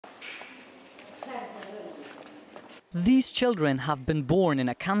These children have been born in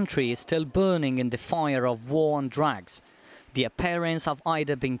a country still burning in the fire of war and drugs. Their parents have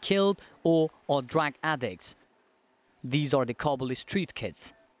either been killed or are drug addicts. These are the Kabul street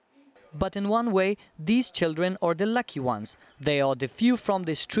kids. But in one way, these children are the lucky ones. They are the few from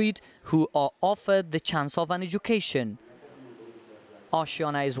the street who are offered the chance of an education.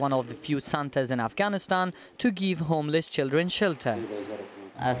 Aschiana is one of the few centers in Afghanistan to give homeless children shelter.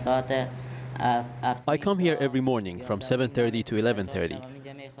 I come here every morning from 7:30 to 11:30.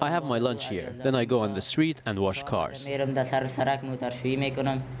 I have my lunch here, then I go on the street and wash cars.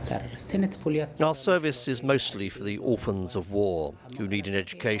 Our service is mostly for the orphans of war who need an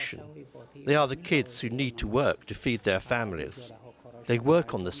education. They are the kids who need to work to feed their families. They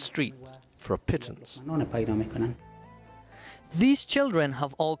work on the street for a pittance. These children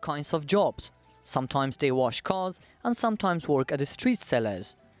have all kinds of jobs. Sometimes they wash cars and sometimes work at the street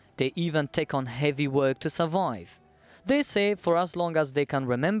sellers. They even take on heavy work to survive. They say for as long as they can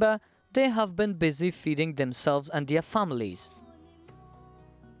remember, they have been busy feeding themselves and their families.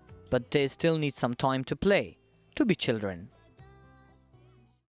 But they still need some time to play, to be children.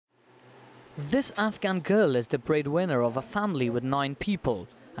 This Afghan girl is the breadwinner of a family with 9 people,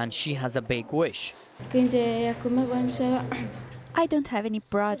 and she has a big wish. I don't have any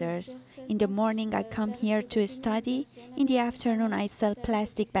brothers. In the morning I come here to study. In the afternoon I sell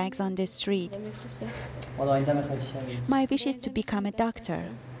plastic bags on the street. My wish is to become a doctor.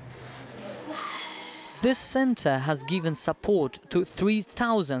 This center has given support to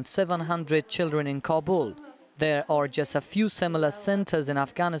 3,700 children in Kabul. There are just a few similar centers in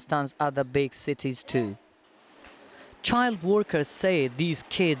Afghanistan's other big cities too. Child workers say these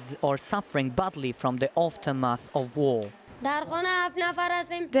kids are suffering badly from the aftermath of war.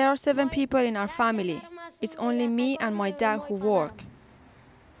 There are 7 people in our family. It's only me and my dad who work.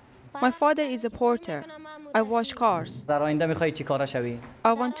 My father is a porter. I wash cars.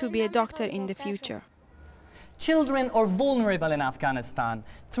 I want to be a doctor in the future. Children are vulnerable in Afghanistan.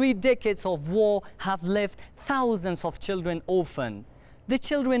 3 decades of war have left thousands of children orphaned. The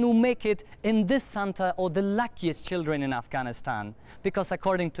children who make it in this center are the luckiest children in Afghanistan, because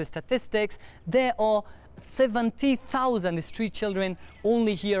according to statistics, there are 70,000 street children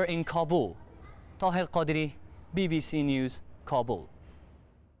only here in Kabul. Tahir Qadiry, BBC News, Kabul.